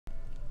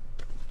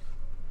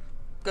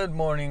Good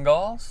morning,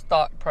 all.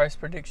 Stock price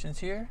predictions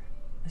here.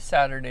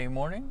 Saturday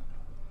morning.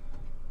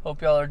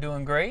 Hope y'all are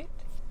doing great.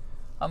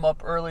 I'm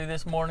up early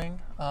this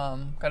morning.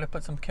 Got to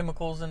put some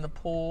chemicals in the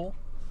pool,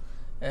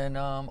 and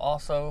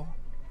also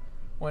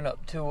went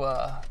up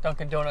to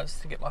Dunkin' Donuts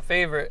to get my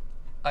favorite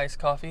iced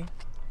coffee.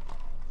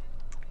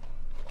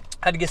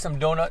 Had to get some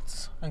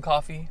donuts and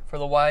coffee for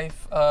the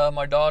wife,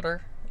 my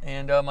daughter,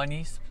 and my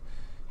niece.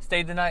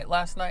 Stayed the night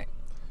last night,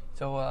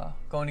 so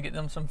going to get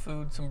them some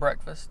food, some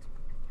breakfast.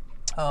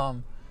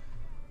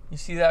 You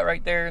see that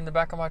right there in the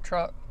back of my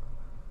truck?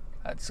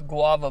 That's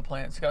guava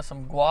plants. Got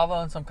some guava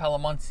and some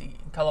calamansi.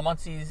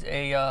 Calamansi is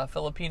a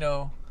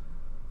Filipino,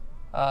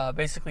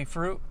 basically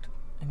fruit,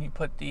 and you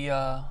put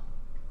the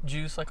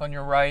juice like on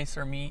your rice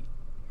or meat,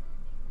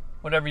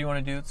 whatever you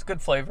want to do. It's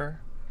good flavor.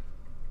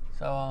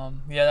 So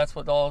yeah, that's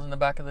what all is in the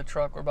back of the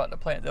truck. We're about to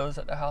plant those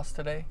at the house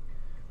today.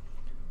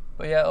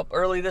 But yeah, up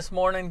early this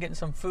morning, getting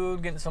some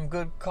food, getting some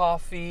good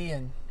coffee,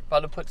 and about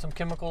to put some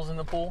chemicals in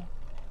the pool.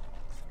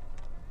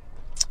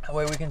 That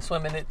way we can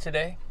swim in it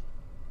today.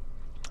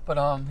 But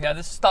yeah,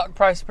 this is stock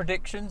price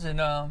predictions,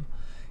 and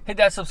hit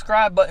that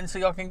subscribe button so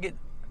y'all can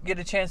get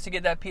a chance to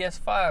get that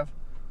PS5.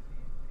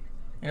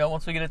 You know,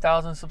 once we get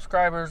 1,000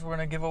 subscribers, we're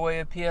gonna give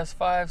away a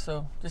PS5.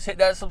 So just hit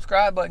that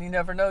subscribe button. You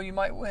never know, you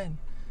might win.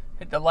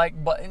 Hit the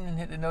like button and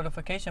hit the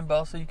notification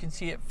bell so you can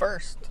see it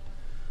first.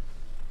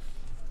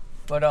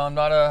 But I'm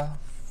not a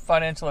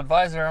financial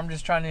advisor. I'm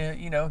just trying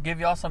to, give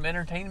y'all some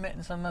entertainment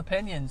and some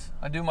opinions.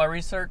 I do my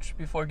research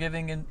before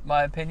giving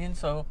my opinion,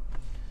 so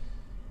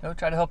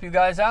try to help you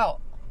guys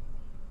out.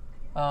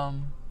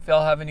 If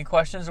y'all have any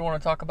questions or want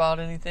to talk about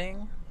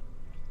anything,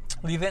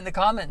 leave it in the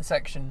comment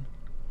section.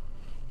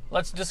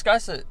 Let's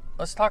discuss it.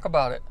 Let's talk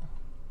about it.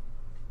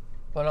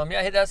 But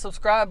yeah, hit that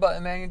subscribe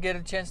button, man. You get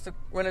a chance to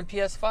win a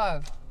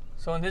PS5.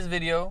 So in this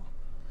video,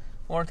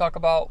 I want to talk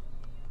about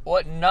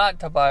what not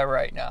to buy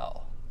right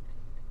now.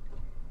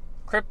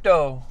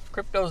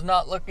 Crypto's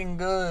not looking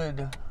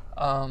good.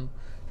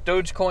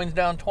 Dogecoin's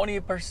down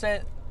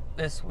 20%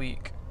 this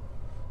week.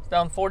 It's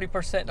down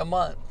 40% a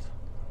month.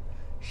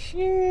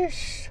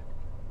 Sheesh.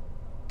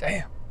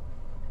 Damn.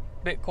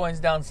 Bitcoin's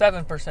down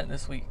 7%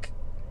 this week.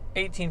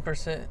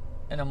 18%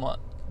 in a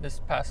month, this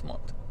past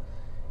month.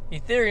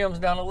 Ethereum's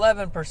down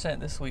 11%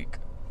 this week.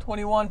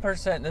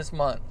 21% this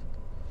month.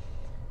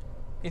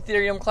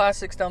 Ethereum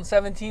Classic's down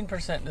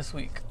 17% this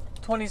week.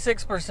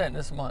 26%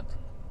 this month.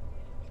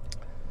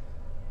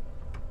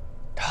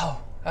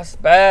 Oh, that's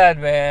bad,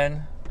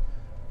 man.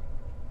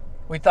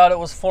 We thought it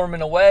was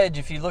forming a wedge.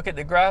 If you look at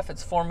the graph,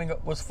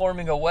 was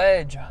forming a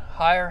wedge.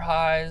 Higher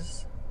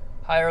highs,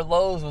 higher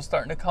lows was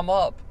starting to come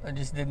up. It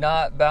just did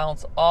not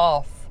bounce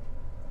off.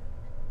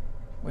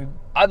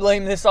 I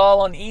blame this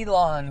all on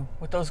Elon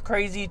with those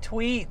crazy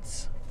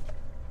tweets.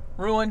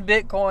 Ruined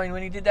Bitcoin.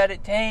 When he did that,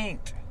 it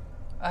tanked.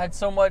 I had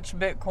so much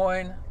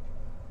Bitcoin,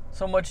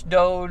 so much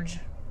Doge.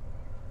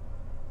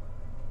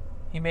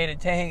 He made it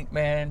tank,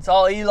 man. It's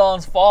all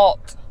Elon's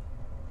fault.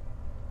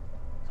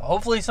 So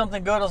hopefully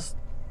something good will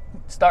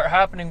start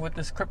happening with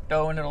this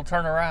crypto and it'll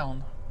turn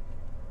around.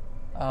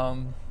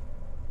 All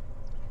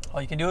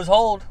you can do is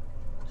hold.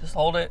 Just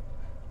hold it.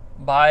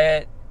 Buy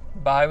it.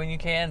 Buy when you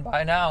can.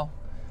 Buy now.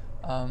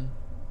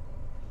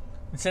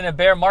 It's in a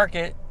bear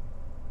market.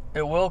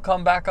 It will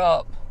come back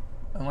up.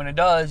 And when it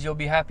does, you'll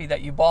be happy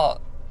that you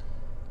bought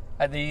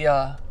at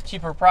the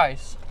cheaper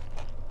price.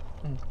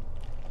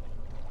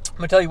 I'm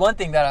going to tell you one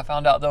thing that I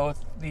found out, though,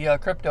 with the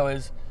crypto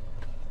is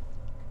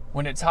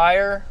when it's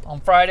higher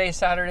on Fridays,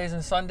 Saturdays,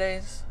 and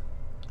Sundays,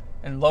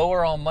 and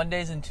lower on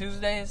Mondays and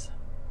Tuesdays,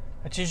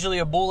 it's usually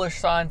a bullish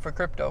sign for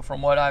crypto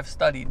from what I've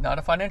studied. Not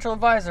a financial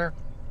advisor,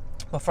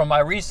 but from my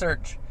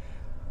research,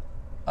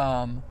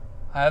 I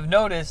have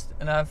noticed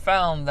and I've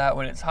found that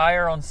when it's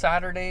higher on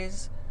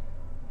Saturdays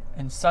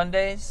and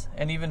Sundays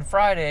and even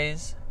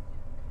Fridays,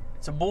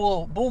 it's a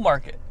bull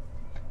market.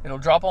 It'll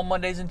drop on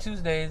Mondays and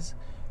Tuesdays,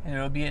 and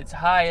it'll be its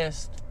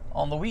highest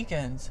on the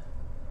weekends.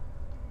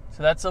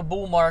 So that's a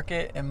bull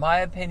market, in my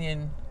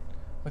opinion,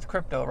 with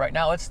crypto. Right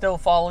now, it's still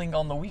falling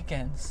on the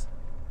weekends.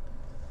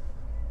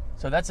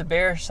 So that's a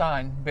bearish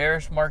sign,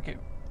 bearish market,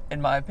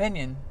 in my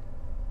opinion.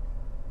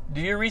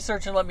 Do your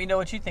research and let me know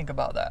what you think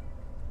about that.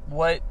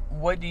 What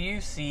do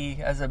you see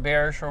as a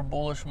bearish or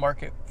bullish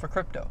market for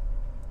crypto?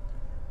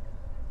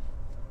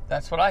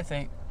 That's what I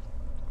think.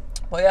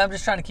 Well, yeah, I'm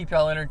just trying to keep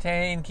y'all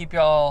entertained, keep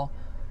y'all,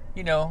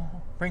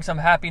 bring some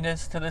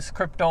happiness to this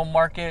crypto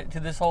market, to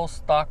this whole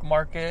stock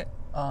market.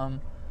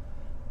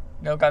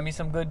 Got me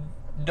some good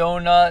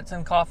donuts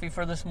and coffee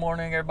for this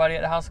morning. Everybody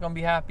at the house is going to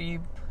be happy.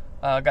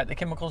 Got the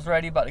chemicals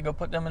ready, about to go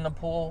put them in the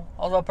pool.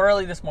 I was up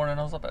early this morning.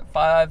 I was up at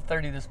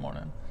 5:30 this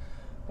morning.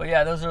 But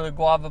yeah, those are the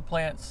guava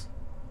plants.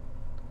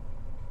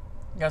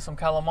 Got some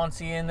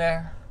calamansi in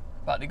there.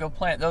 About to go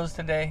plant those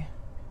today.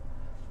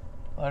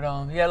 But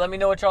yeah, let me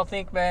know what y'all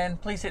think, man.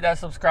 Please hit that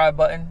subscribe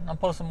button. I'm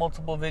posting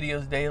multiple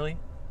videos daily.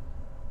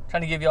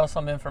 Trying to give y'all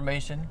some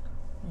information,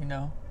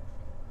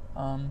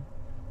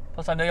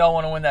 Plus, I know y'all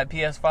want to win that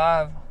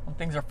PS5.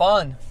 Things are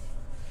fun.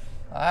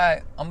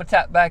 Alright, I'm going to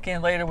tap back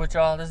in later with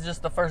y'all. This is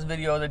just the first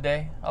video of the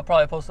day. I'll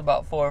probably post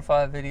about 4 or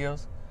 5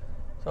 videos.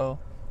 So,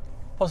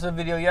 posted a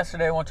video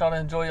yesterday. I want y'all to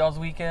enjoy y'all's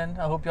weekend.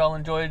 I hope y'all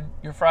enjoyed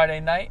your Friday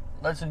night.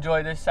 Let's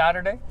enjoy this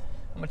Saturday.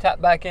 I'm going to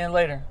tap back in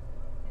later.